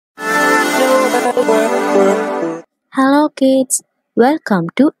Hello kids, welcome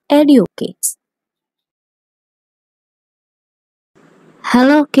to EduKids.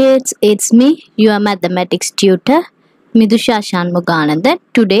 Hello kids, it's me, your mathematics tutor, Mithushaa Shanmugananthan.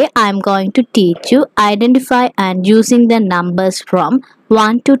 Today I am going to teach you identify and using the numbers from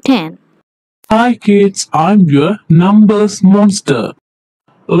 1 to 10. Hi kids, I'm your numbers monster.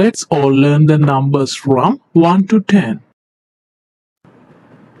 Let's all learn the numbers from 1 to 10.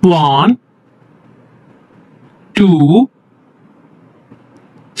 1, 2,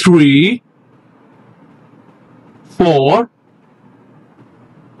 3, 4,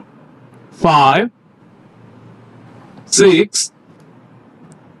 5, 6,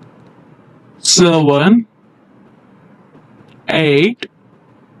 7, 8,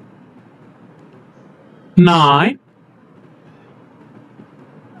 9,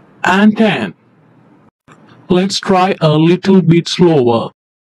 and 10. Let's try a little bit slower.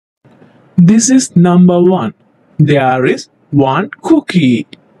 This is number 1. There is one cookie.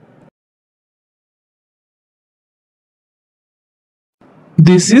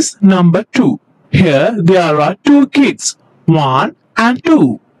 This is number 2. Here there are 2 kids, 1 and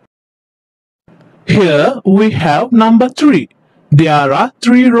 2. Here we have number 3. There are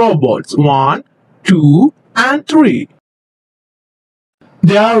 3 robots, 1, 2 and 3.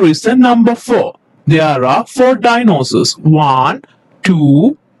 There is a number 4. There are 4 dinosaurs, 1,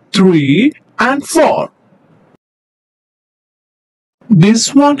 2, 3 and 4.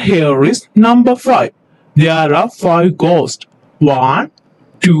 This one here is number 5. There are 5 ghosts, 1,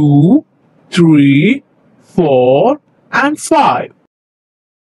 2, 3, 4 and 5.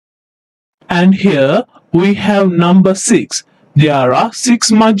 And here we have number 6. There are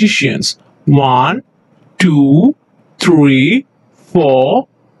 6 magicians, 1, 2, 3, 4,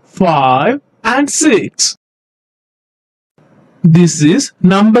 5 and 6. This is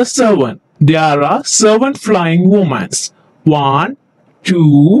number 7. There are 7 flying women. 1,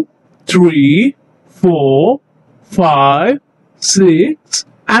 2, 3, 4, 5, 6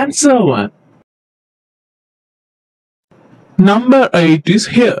 and 7. Number 8 is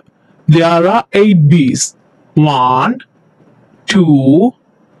here. There are 8 bees. 1, 2,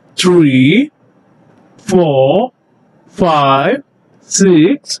 3, 4, 5,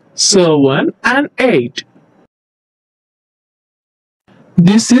 6, 7 and 8.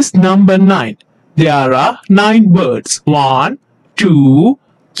 This is number 9. There are 9 birds. 1, 2,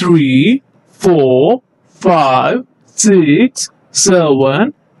 3, 4, 5, 6,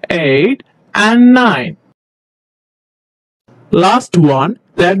 7, 8 and 9. Last one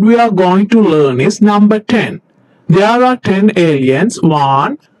that we are going to learn is number 10. There are 10 aliens.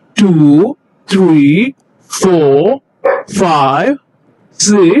 1, 2, 3, 4, 5,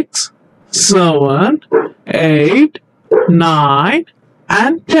 6, 7, 8, 9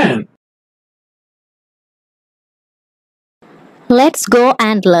 and 10. Let's go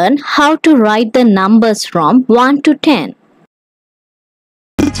and learn how to write the numbers from 1 to 10.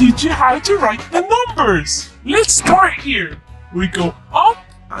 To teach you how to write the numbers. Let's start here. We go up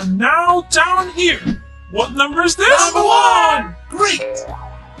and now down here. What number is this? Number 1! Great!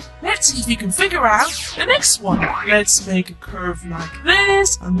 Let's see if you can figure out the next one. Let's make a curve like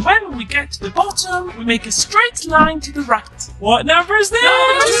this, and when we get to the bottom, we make a straight line to the right. What number is this?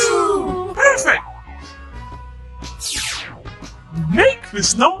 Number 2! Perfect! Make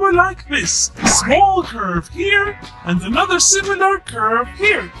this number like this. A small curve here, and another similar curve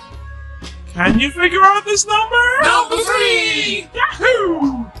here. Can you figure out this number? Number 3!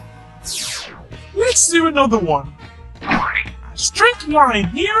 Yahoo! Let's do another one. A straight line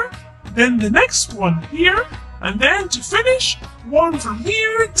here, then the next one here, and then to finish, one from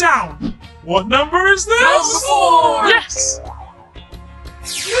here down. What number is this? Number 4! Yes!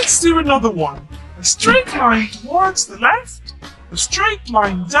 Let's do another one. A straight line towards the left, a straight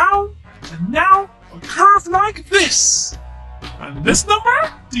line down, and now a curve like this. And this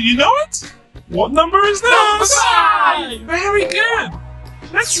number? Do you know it? What number is this? Number 5! Very good!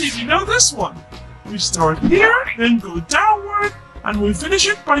 Let's see if you know this one. We start here, then go downward, and we finish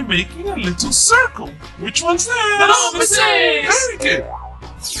it by making a little circle. Which one's this? Number 6! Very good!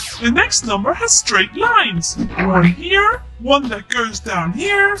 The next number has straight lines. One here, one that goes down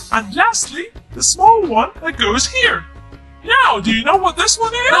here, and lastly, the small one that goes here. Now, do you know what this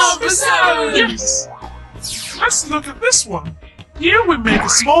one is? Number 7! Yes! Let's look at this one. Here we make a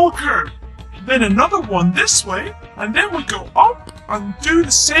small curve, then another one this way, and then we go up and do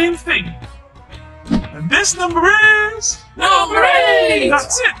the same thing. And this number is... Number 8!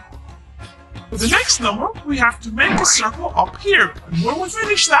 That's it! For the next number, we have to make a circle up here, and when we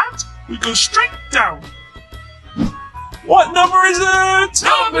finish that, we go straight down. What number is it?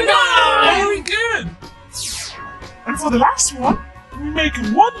 Number 9! Very good! the last one, we make a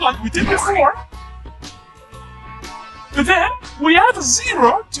 1 like we did before. But then we add a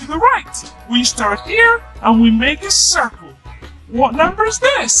 0 to the right. We start here and we make a circle. What number is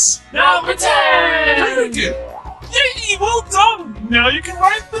this? Number 10! Very good. Yay, well done. Now you can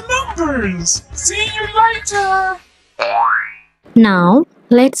write the numbers. See you later. Now,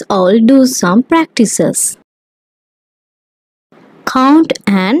 let's all do some practices. Count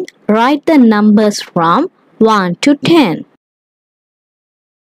and write the numbers from 1 to 10.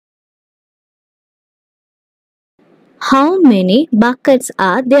 How many buckets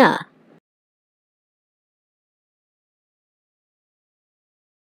are there?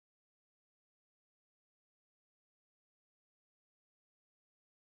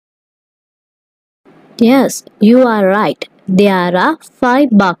 Yes, you are right. There are 5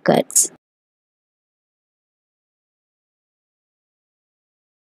 buckets.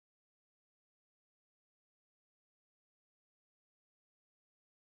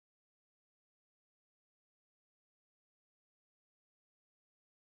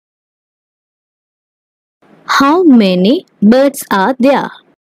 How many birds are there?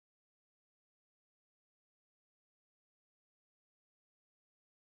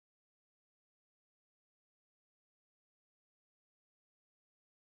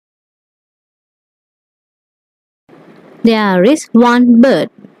 There is 1 bird.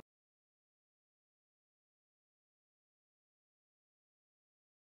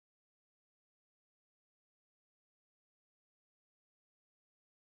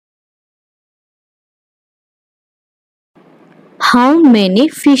 How many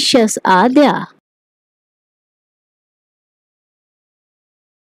fishes are there?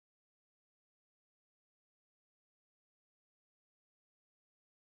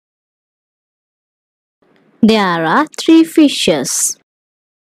 There are 3 fishes.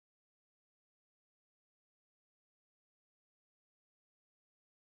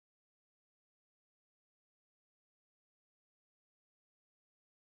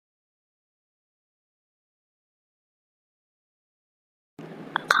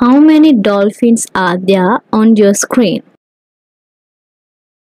 How many dolphins are there on your screen?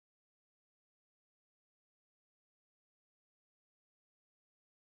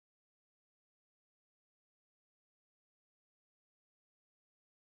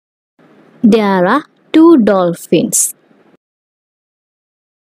 There are 2 dolphins.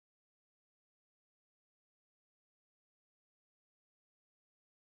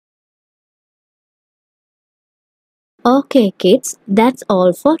 Okay kids, that's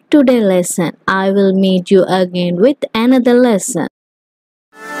all for today's lesson. I will meet you again with another lesson.